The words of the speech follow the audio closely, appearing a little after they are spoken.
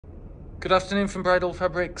Good afternoon from Bridal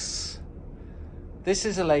Fabrics. This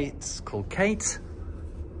is a lace called Kate.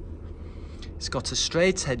 It's got a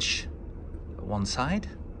straight edge at one side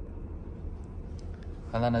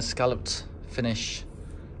and then a scalloped finish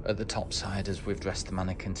at the top side as we've dressed the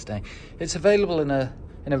mannequin today. It's available in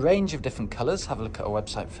a range of different colours. Have a look at our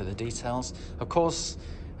website for the details. Of course,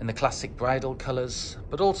 in the classic bridal colours,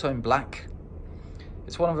 but also in black.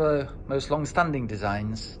 It's one of the most long-standing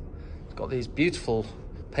designs. It's got these beautiful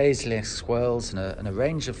paisley swirls and a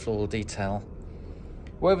range of floral detail.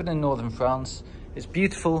 Woven in northern France, it's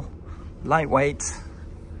beautiful, lightweight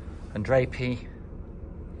and drapey.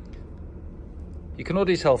 You can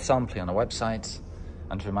order yourself sampling on our website,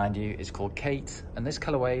 and to remind you, it's called Kate and this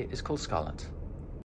colourway is called Scarlet.